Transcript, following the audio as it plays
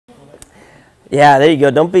Yeah, there you go.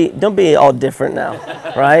 Don't be all different now,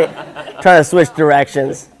 right? Trying to switch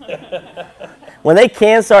directions. When they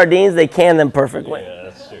can sardines, they can them perfectly. Yeah,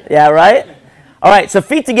 that's true. Yeah, right? All right, so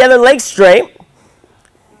feet together, legs straight.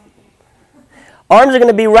 Arms are going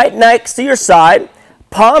to be right next to your side.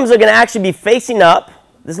 Palms are going to actually be facing up.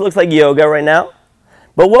 This looks like yoga right now.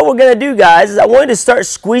 But what we're going to do, guys, is I want you to start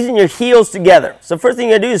squeezing your heels together. So first thing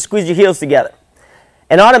you're going to do is squeeze your heels together.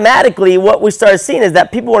 And automatically, what we started seeing is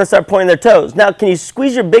that people want to start pointing their toes. Now, can you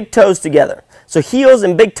squeeze your big toes together? So heels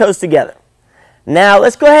and big toes together. Now,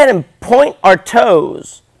 let's go ahead and point our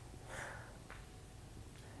toes.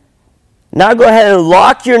 Now, go ahead and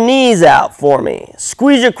lock your knees out for me.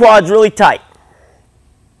 Squeeze your quads really tight.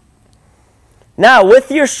 Now, with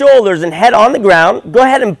your shoulders and head on the ground, go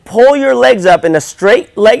ahead and pull your legs up in a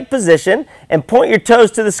straight leg position and point your toes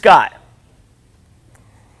to the sky.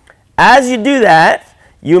 As you do that,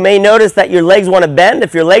 you may notice that your legs want to bend.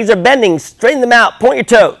 If your legs are bending, straighten them out, point your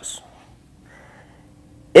toes.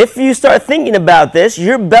 If you start thinking about this,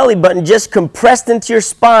 your belly button just compressed into your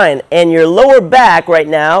spine and your lower back right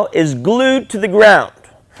now is glued to the ground.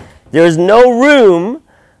 There's no room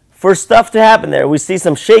for stuff to happen there. We see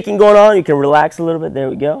some shaking going on. You can relax a little bit. There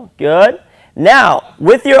we go. Good. Now,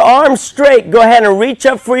 with your arms straight, go ahead and reach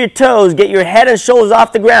up for your toes. Get your head and shoulders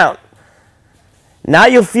off the ground. Now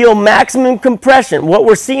you'll feel maximum compression. What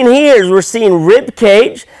we're seeing here is we're seeing rib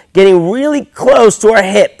cage getting really close to our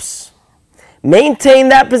hips. Maintain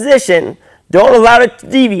that position. Don't allow it to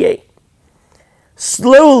deviate.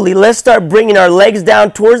 Slowly, let's start bringing our legs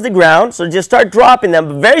down towards the ground. So just start dropping them,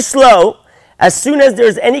 but very slow. As soon as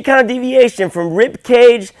there's any kind of deviation from rib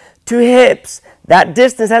cage to hips, that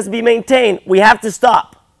distance has to be maintained. We have to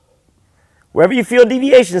stop. Wherever you feel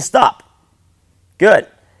deviation, stop. Good.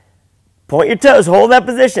 Point your toes, hold that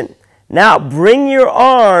position. Now, bring your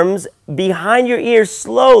arms behind your ears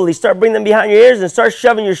slowly. Start bringing them behind your ears and start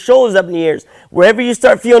shoving your shoulders up in the ears. Wherever you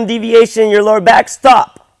start feeling deviation in your lower back,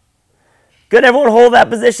 stop. Good, everyone hold that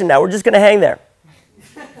position now. We're just going to hang there.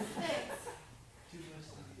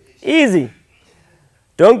 Easy.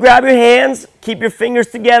 Don't grab your hands. Keep your fingers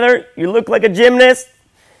together. You look like a gymnast.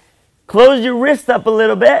 Close your wrist up a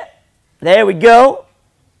little bit. There we go.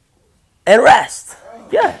 And rest.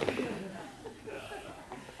 Good.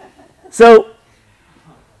 So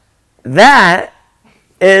that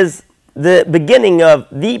is the beginning of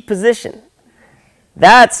the position.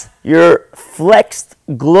 That's your flexed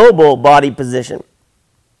global body position.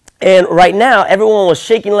 And right now, everyone was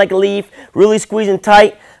shaking like a leaf, really squeezing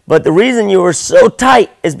tight. But the reason you were so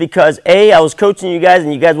tight is because A, I was coaching you guys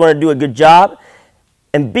and you guys want to do a good job.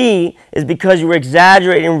 And B, is because you were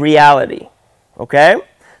exaggerating reality. Okay?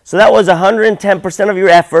 So that was 110% of your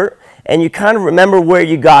effort. And you kind of remember where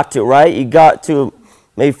you got to, right? You got to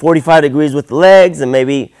maybe 45 degrees with the legs and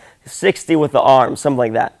maybe 60 with the arms, something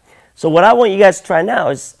like that. So what I want you guys to try now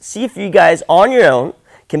is see if you guys on your own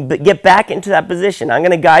can get back into that position. I'm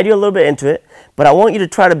going to guide you a little bit into it, but I want you to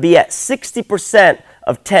try to be at 60%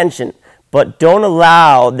 of tension, but don't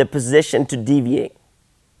allow the position to deviate.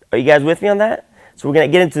 Are you guys with me on that? So we're going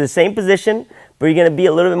to get into the same position, but you're going to be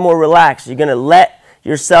a little bit more relaxed. You're going to let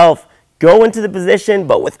yourself go into the position,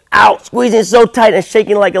 but without squeezing so tight and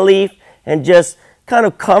shaking like a leaf, and just kind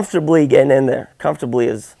of comfortably getting in there. Comfortably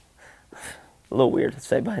is a little weird to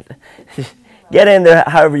say, but get in there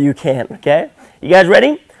however you can, okay? You guys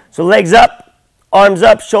ready? So legs up, arms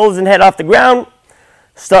up, shoulders and head off the ground.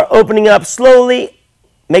 Start opening up slowly.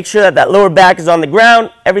 Make sure that that lower back is on the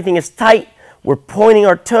ground. Everything is tight. We're pointing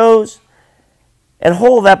our toes. And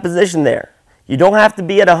hold that position there. You don't have to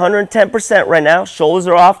be at 110% right now. Shoulders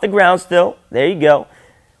are off the ground still. There you go.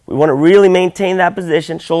 We want to really maintain that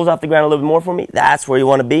position. Shoulders off the ground a little bit more for me. That's where you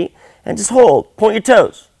want to be. And just hold. Point your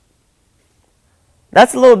toes.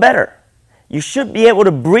 That's a little better. You should be able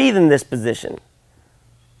to breathe in this position.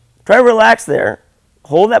 Try to relax there.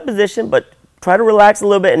 Hold that position, but try to relax a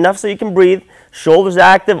little bit, enough so you can breathe. Shoulders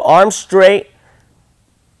active, arms straight.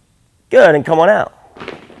 Good, and come on out.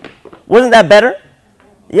 Wasn't that better?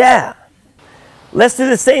 Yeah. Let's do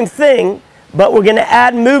the same thing, but we're going to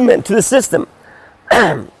add movement to the system.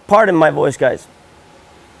 Pardon my voice, guys.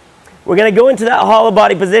 We're going to go into that hollow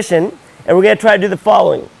body position, and we're going to try to do the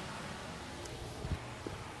following.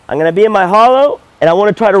 I'm going to be in my hollow, and I want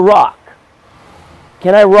to try to rock.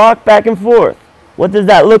 Can I rock back and forth? What does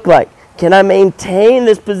that look like? Can I maintain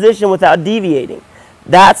this position without deviating?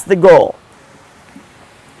 That's the goal.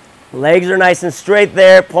 Legs are nice and straight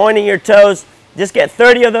there, pointing your toes. Just get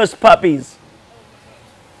 30 of those puppies.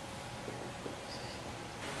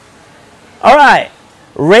 All right,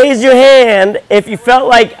 raise your hand if you felt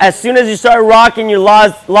like as soon as you started rocking, you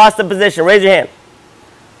lost the position. Raise your hand.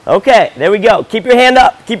 Okay, there we go. Keep your hand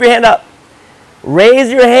up. Keep your hand up.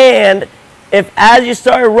 Raise your hand if as you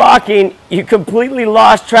started rocking, you completely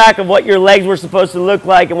lost track of what your legs were supposed to look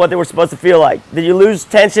like and what they were supposed to feel like. Did you lose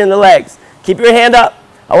tension in the legs? Keep your hand up.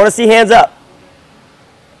 I want to see hands up.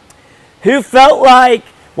 Who felt like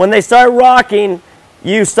when they started rocking,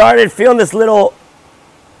 you started feeling this little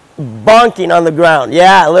bonking on the ground?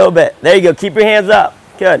 Yeah, a little bit. There you go. Keep your hands up.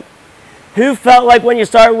 Good. Who felt like when you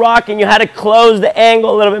started rocking, you had to close the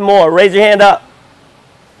angle a little bit more? Raise your hand up.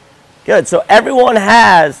 Good. So everyone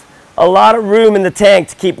has a lot of room in the tank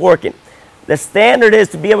to keep working. The standard is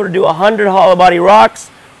to be able to do 100 hollow body rocks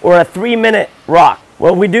or a 3-minute rock.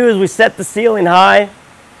 What we do is we set the ceiling high,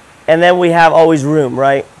 and then we have always room,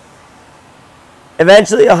 right?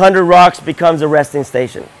 Eventually, 100 rocks becomes a resting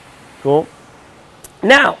station. Cool?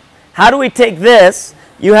 Now, how do we take this?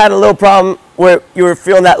 You had a little problem where you were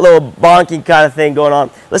feeling that little bonking kind of thing going on.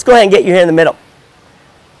 Let's go ahead and get you here in the middle.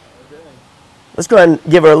 Okay. Let's go ahead and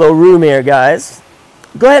give her a little room here, guys.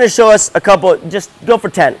 Go ahead and show us a couple, just go for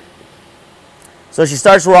 10. So she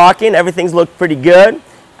starts rocking, everything's looked pretty good.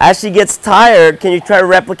 As she gets tired, can you try to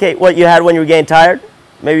replicate what you had when you were getting tired?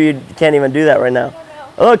 Maybe you can't even do that right now.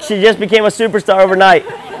 Oh, look, she just became a superstar overnight.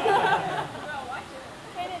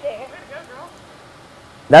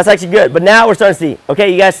 That's actually good, but now we're starting to see.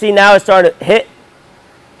 Okay, you guys see now it's starting to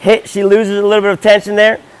hit. She loses a little bit of tension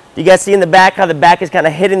there. Do you guys see in the back how the back is kind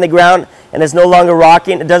of hitting the ground and it's no longer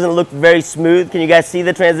rocking? It doesn't look very smooth. Can you guys see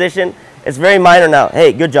the transition? It's very minor now.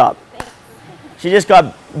 Hey, good job. She just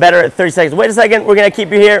got better at 30 seconds. Wait a second, we're gonna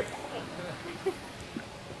keep you here.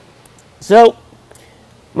 So,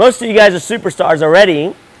 most of you guys are superstars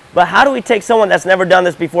already, but how do we take someone that's never done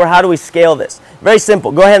this before? How do we scale this? Very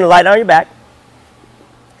simple. Go ahead and lie down on your back.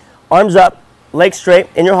 Arms up, legs straight,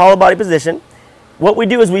 in your hollow body position. What we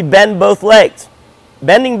do is we bend both legs.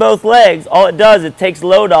 Bending both legs, all it does, it takes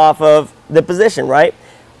load off of the position, right?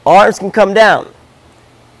 Arms can come down,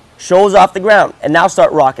 shoulders off the ground, and now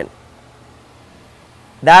start rocking.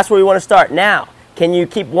 That's where we want to start. Now, can you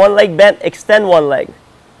keep one leg bent, extend one leg?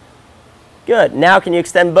 Good. Now can you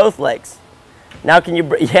extend both legs? Now can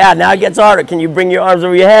you, yeah, now it gets harder. Can you bring your arms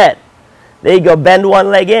over your head? There you go, bend one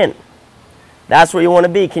leg in. That's where you want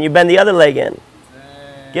to be. Can you bend the other leg in?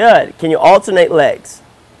 Good. Can you alternate legs?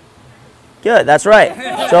 Good, that's right.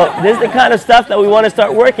 So this is the kind of stuff that we want to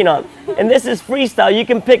start working on. And this is freestyle. You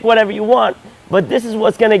can pick whatever you want, but this is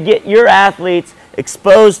what's going to get your athletes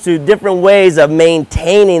exposed to different ways of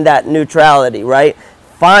maintaining that neutrality, right?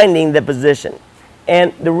 Finding the position.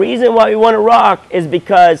 And the reason why we want to rock is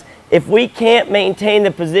because if we can't maintain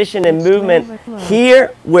the position and movement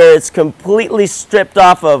here, where it's completely stripped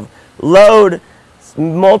off of load,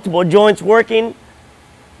 multiple joints working,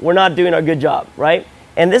 we're not doing our good job, right?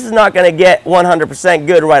 And this is not going to get 100%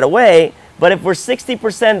 good right away, but if we're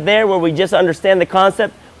 60% there where we just understand the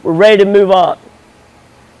concept, we're ready to move on.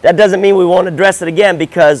 That doesn't mean we won't address it again,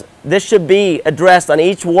 because this should be addressed on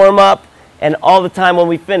each warm-up and all the time when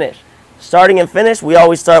we finish. Starting and finish, we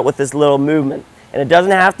always start with this little movement. And it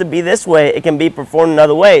doesn't have to be this way. It can be performed in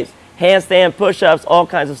other ways. Handstand, push-ups, all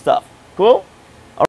kinds of stuff. Cool?